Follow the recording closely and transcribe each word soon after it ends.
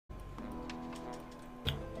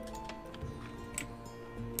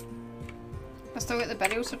still got the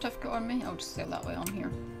burial certificate on me. I'll just sell that way on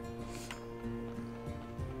here.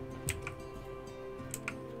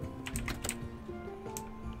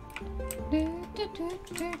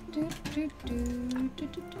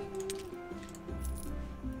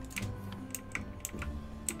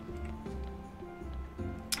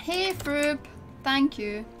 Hey Froob, thank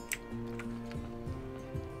you.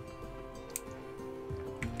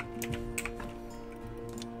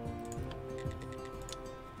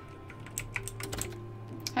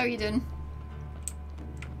 How are you doing?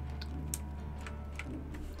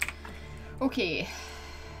 Okay,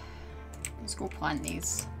 let's go plant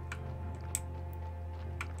these.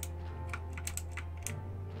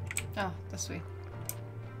 Oh, this way.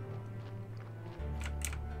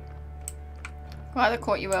 Glad I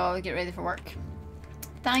caught you while I get ready for work.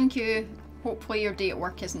 Thank you. Hopefully your day at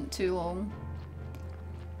work isn't too long.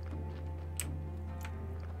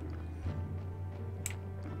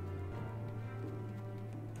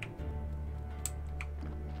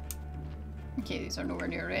 Okay, these are nowhere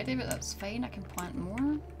near ready, but that's fine. I can plant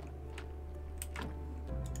more.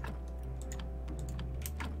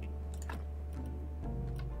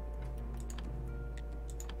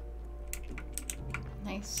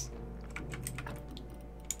 Nice.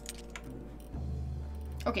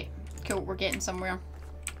 Okay, cool. We're getting somewhere.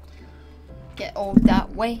 Get all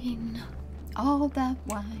that wine. All that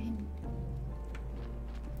wine.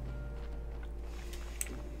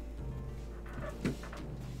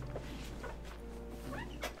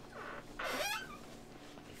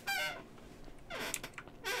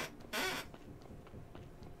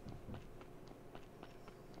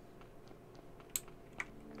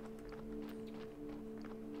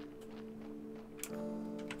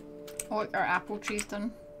 Oh, look, our apple tree's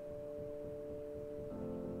done.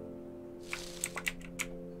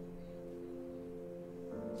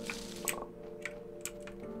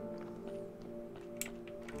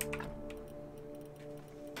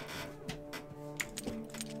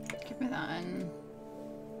 Give me that in.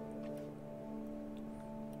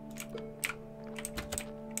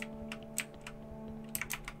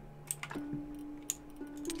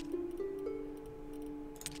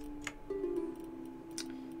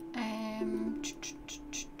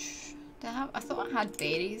 I thought I had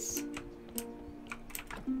berries.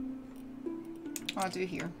 Oh, I do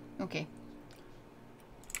here. Okay.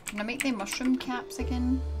 Can I make the mushroom caps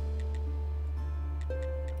again?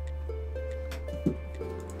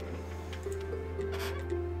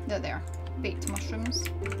 There they are. Baked mushrooms.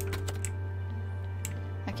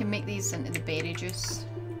 I can make these into the berry juice.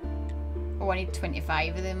 Oh, I need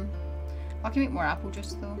 25 of them. I can make more apple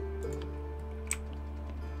juice though.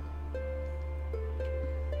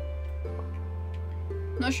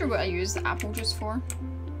 Not sure what I use the apple juice for.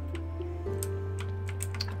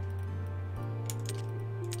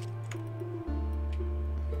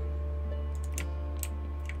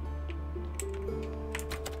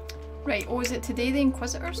 Right, oh, is it today the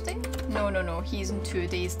Inquisitor's Day? No, no, no, he's in 2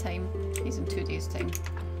 days' time. He's in 2 days' time.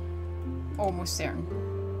 Almost certain.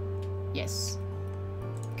 Yes.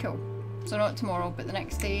 Cool. So not tomorrow, but the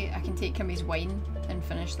next day I can take him his wine and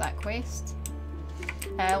finish that quest.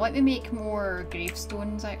 Let me make more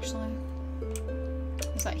gravestones actually.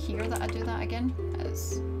 Is that here that I do that again? It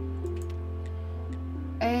is.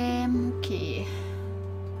 Okay.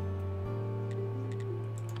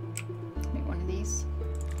 Make one of these.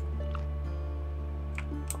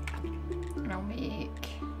 And I'll make...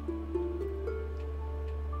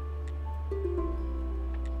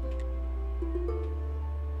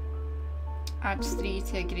 Adds 3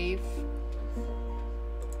 to a grave.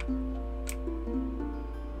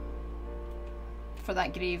 For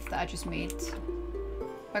that grave that I just made.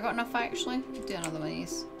 Have I got enough actually? I'll do another one of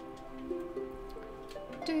these.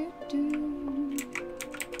 I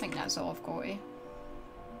think that's all I've got, eh?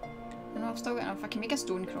 No, I've still got enough. I can make a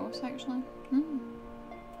stone cross actually.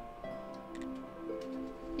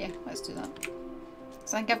 Yeah, let's do that.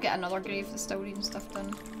 So I think I've got another grave that's still needing stuff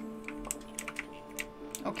done.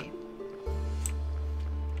 Okay.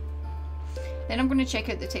 Then I'm going to check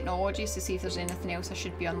out the technologies to see if there's anything else I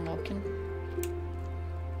should be unlocking.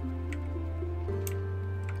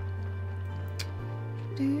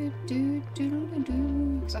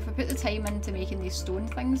 So if I put the time into making these stone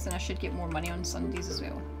things, then I should get more money on Sundays as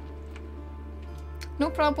well. No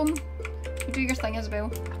problem. You do your thing as well.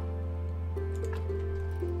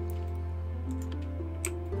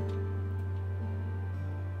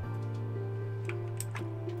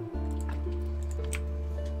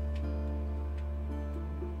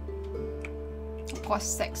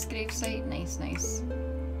 +6 gravesite. Nice, nice.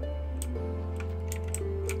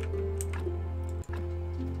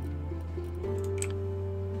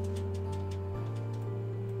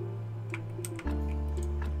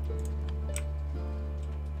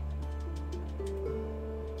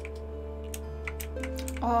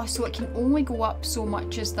 Oh, so it can only go up so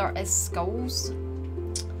much as there is skulls.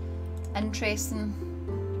 Interesting.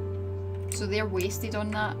 So they're wasted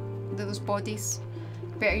on that, those bodies.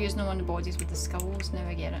 Better using them on the bodies with the skulls, now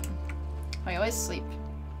I get it. Right, let's sleep.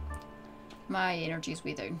 My energy's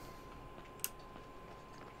way down.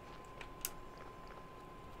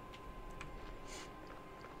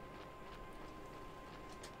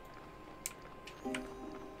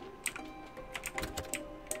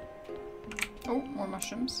 Oh, more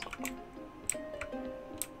mushrooms.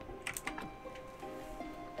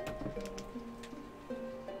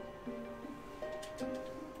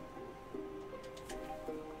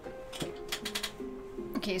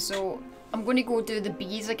 Okay, so I'm going to go do the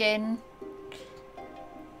bees again.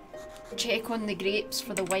 Check on the grapes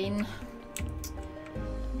for the wine.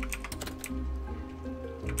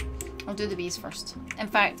 I'll do the bees first. In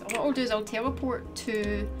fact, what I'll do is I'll teleport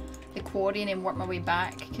to the quarry and then work my way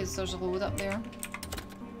back because there's a load up there.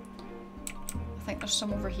 I think there's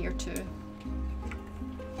some over here too.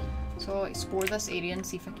 So I'll explore this area and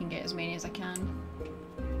see if I can get as many as I can.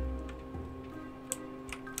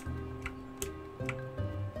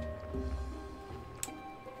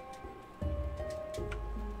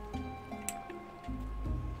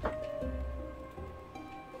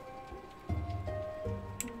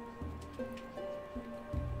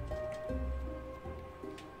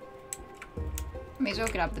 May as well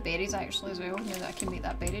grab the berries actually as well, now that I can make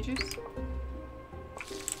that berry juice.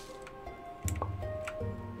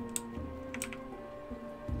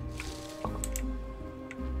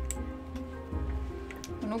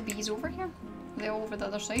 There are no bees over here? Are they all over the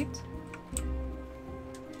other side?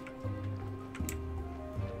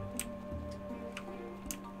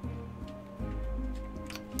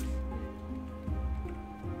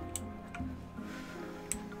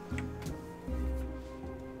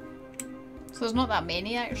 So there's not that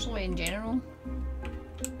many actually in general.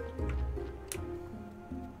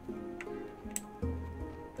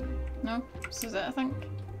 No, this is it I think.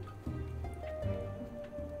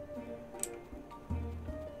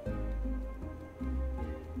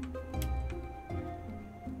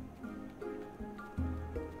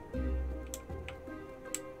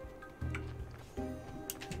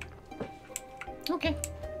 Okay.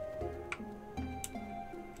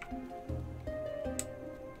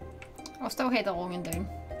 I'll still head along and down.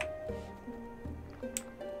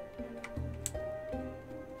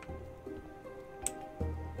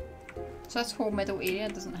 So this whole middle area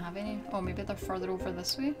doesn't have any. Oh, maybe they're further over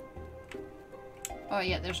this way. Oh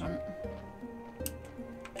yeah, there's one.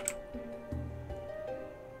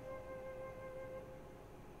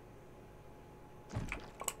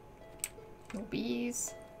 No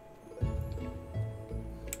bees.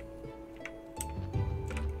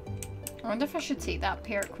 I wonder if I should take that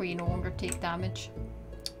perk where you no longer take damage.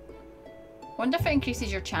 I wonder if it increases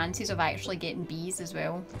your chances of actually getting bees as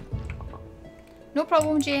well. No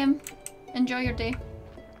problem, JM. Enjoy your day.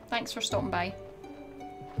 Thanks for stopping by.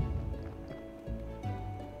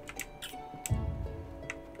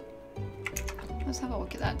 Let's have a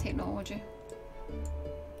look at that technology.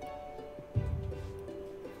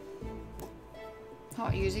 Oh,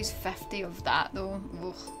 it uses 50 of that though.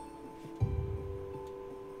 Ugh.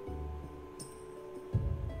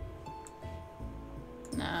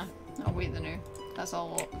 Nah, I'll wait the new. That's a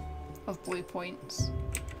lot of blue points.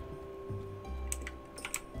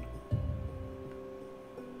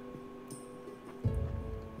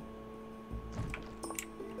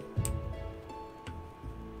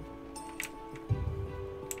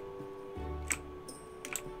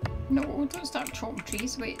 No, don't start chopping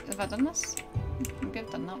trees. Wait, have I done this? Maybe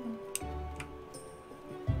I've done that one.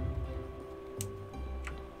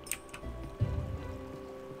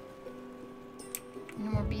 No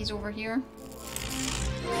more bees over here.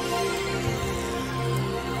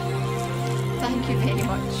 Thank you very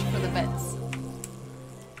much for the bits.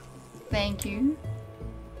 Thank you.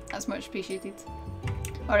 That's much appreciated.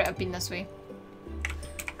 Alright, I've been this way.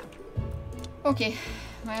 Okay,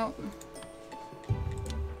 well...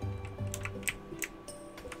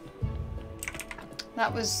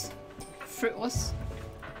 that was fruitless.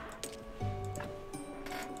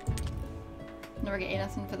 Never get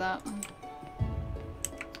anything for that.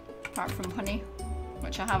 Apart from honey,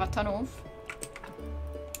 which I have a ton of.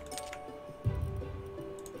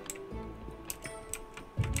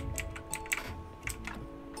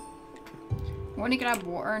 I want to grab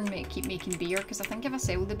water and keep making beer, because I think if I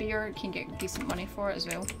sell the beer, I can get decent money for it as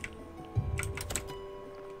well.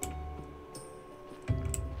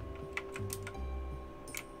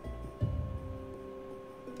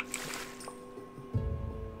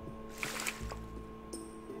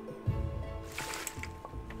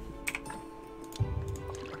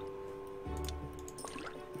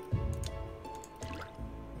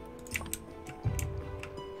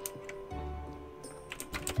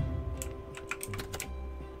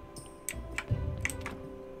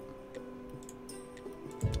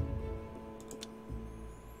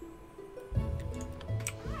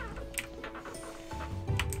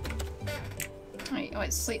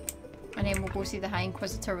 Let's sleep. And then we'll go see the High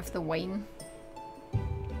Inquisitor with the wine.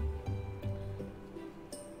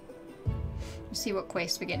 See what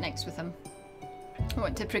quest we get next with him. I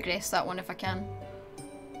want to progress that one if I can.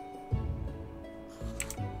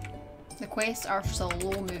 The quests are slow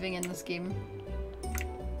moving in this game.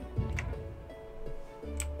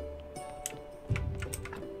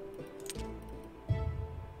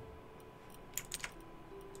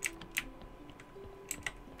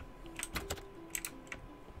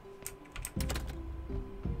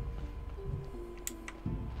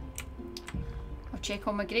 I'll check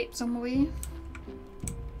all my grapes on my way.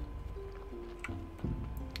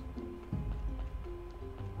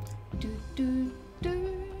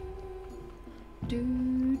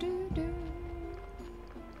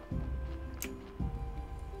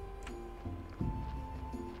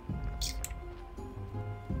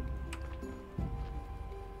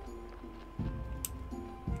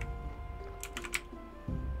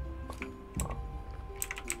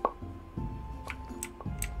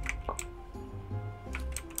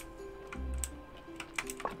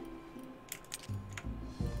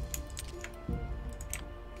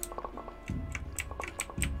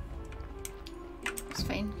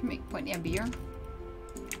 Fine, can make plenty of beer.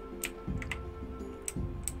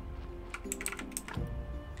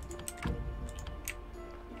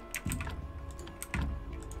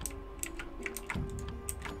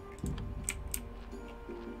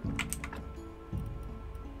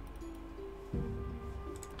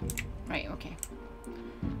 Right, okay.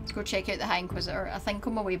 Let's go check out the High Inquisitor. I think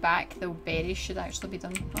on my way back the berries should actually be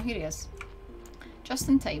done. Oh, here he is. Just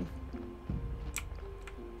in time.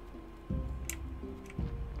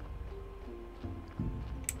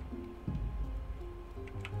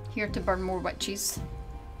 Here to burn more witches.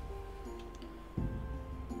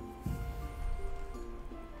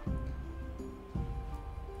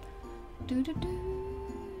 Do do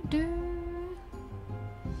do do.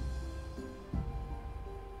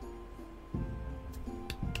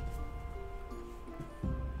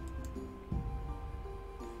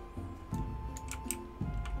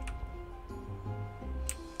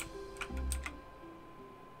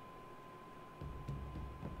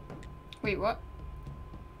 Wait, what?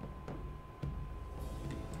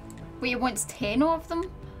 Wait, he wants 10 of them?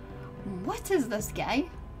 What is this guy?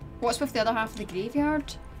 What's with the other half of the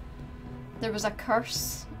graveyard? There was a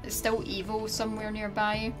curse. It's still evil somewhere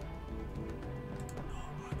nearby.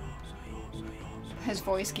 His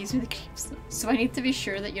voice gives me the creeps. So I need to be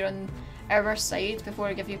sure that you're on our side before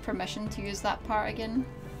I give you permission to use that part again.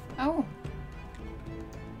 Oh.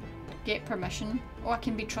 Get permission. Oh, I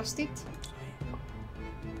can be trusted.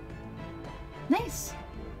 Nice.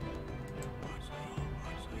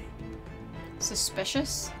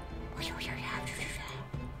 Suspicious.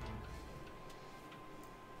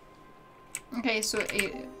 Okay, so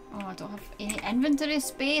oh, I don't have any inventory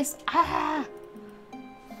space. Ah!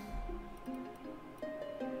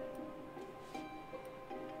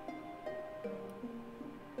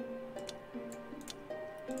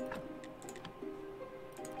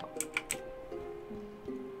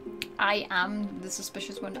 I am the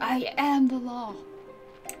suspicious one. I am the law.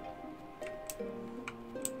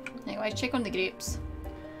 Anyway, check on the grapes.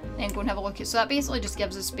 Then go and have a look at. So that basically just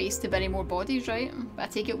gives us space to bury more bodies, right? But I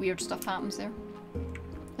take it weird stuff happens there.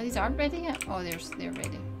 Oh, these aren't ready yet? Oh, they're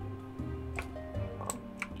ready.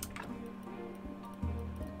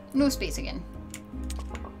 No space again.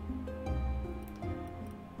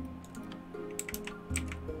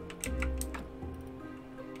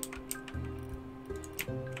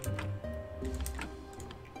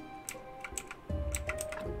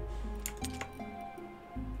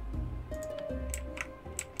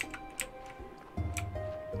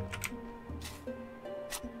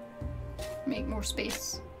 Make more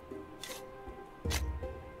space.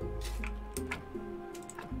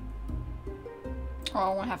 Oh, I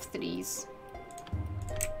want to have 3s.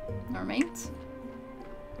 Never mind.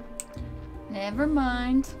 Never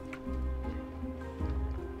mind.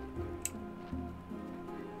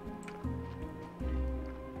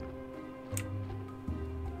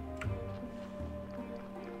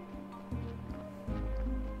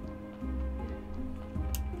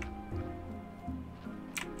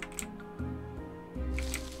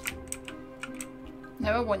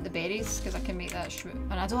 Now I want the berries because I can make that shoot.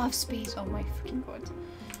 And I don't have space. Oh my freaking god.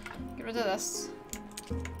 Get rid of this.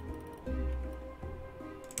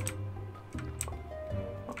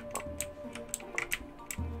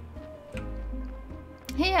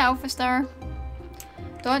 Hey Alpha Star.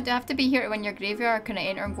 Do I have to be here to win your graveyard? Can I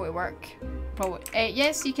enter and go to work? Probably.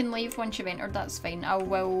 Yes, you can leave once you've entered, that's fine. I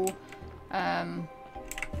will...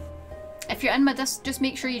 if If you're in my just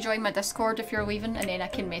make sure you join my Discord if you're leaving, and then I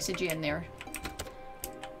can message you in there.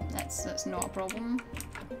 That's not a problem.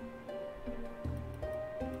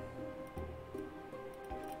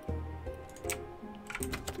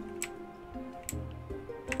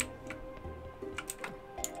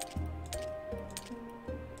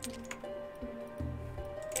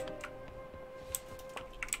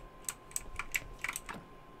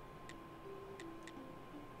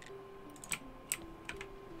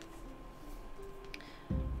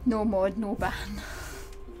 No mod, no ban.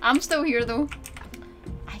 I'm still here though.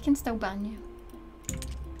 I can still ban you.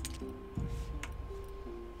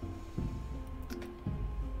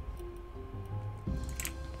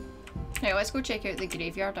 Right, let's go check out the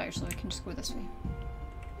graveyard actually. We can just go this way.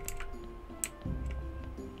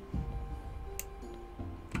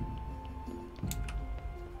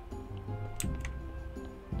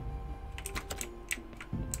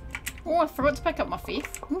 Oh, I forgot to pick up my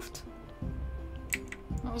faith. Oofed.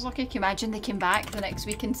 I was lucky. Can you imagine they came back the next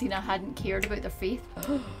week and seen I hadn't cared about their faith?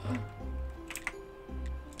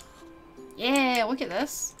 Yeah, look at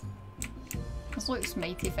this. This looks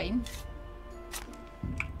mighty fine.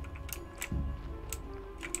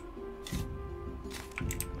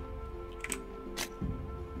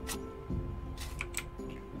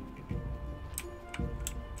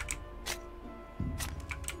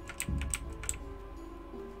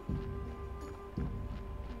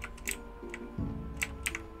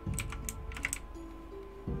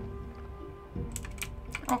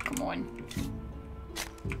 Oh, come on.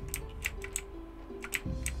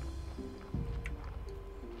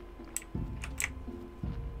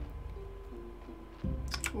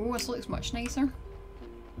 Oh, this looks much nicer.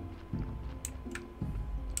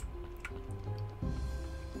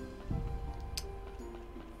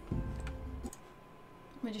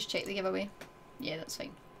 Let me just check the giveaway. Yeah, that's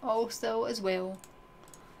fine. Oh, still as well.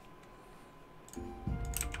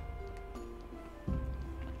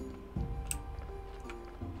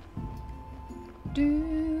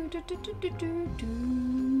 Do, do, do, do, do, do,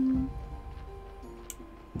 do.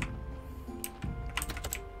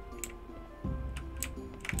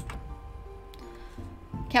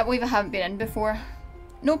 Can't believe I haven't been in before.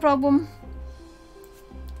 No problem.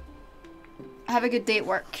 Have a good day at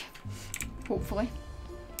work. Hopefully.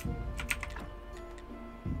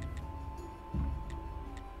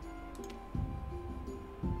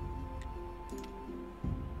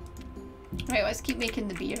 Right, let's keep making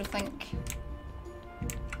the beer, I think.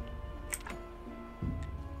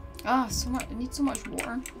 Ah, so much. I need so much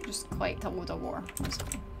water. Just collect a load of water. That's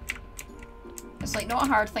cool. It's like not a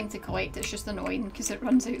hard thing to collect, it's just annoying because it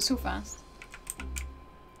runs out so fast.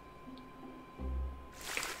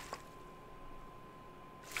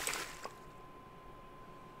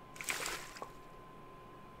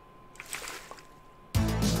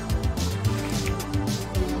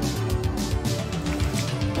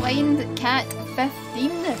 Blind Cat 15,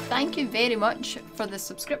 thank you very much for the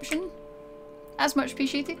subscription. That's much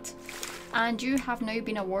appreciated. And you have now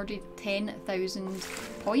been awarded 10,000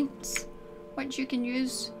 points, which you can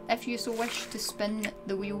use if you so wish to spin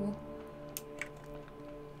the wheel,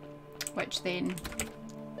 which then,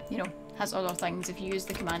 you know, has other things. If you use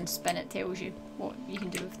the command spin, it tells you what you can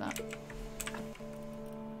do with that.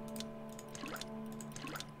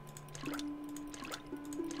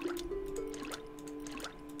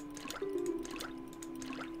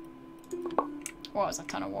 Oh, it's a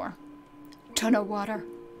ton of water. Ton of water.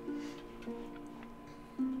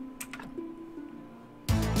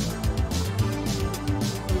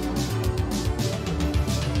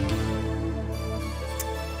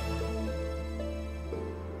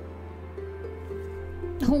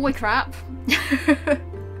 Holy crap.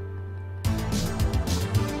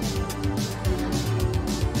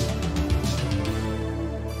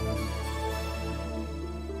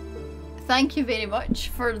 Thank you very much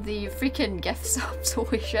for the freaking gift subs.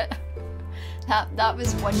 Holy shit. That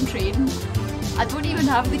was one train. I don't even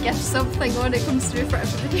have the gift sub thing on, it comes through for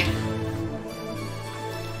everybody.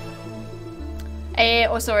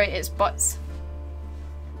 Oh sorry, it's butts.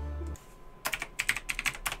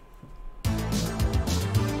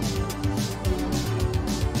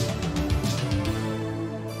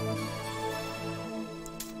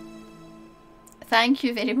 Thank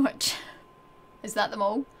you very much. Is that them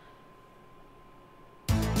all?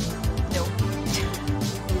 No.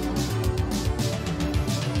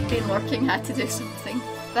 Been lurking, had to do something.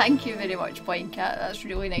 Thank you very much, Blind Cat. That's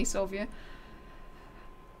really nice of you.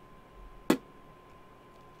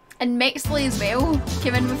 And Mexley as well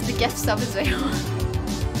came in with the gift sub as well.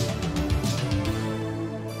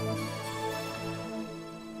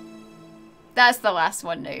 That's the last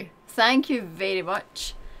one now. Thank you very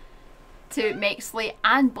much. to Mexley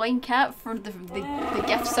and Blind Cat for the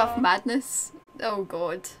gifts of madness. Oh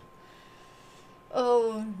god.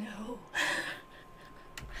 Oh no.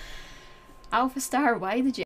 Alpha Star, why did you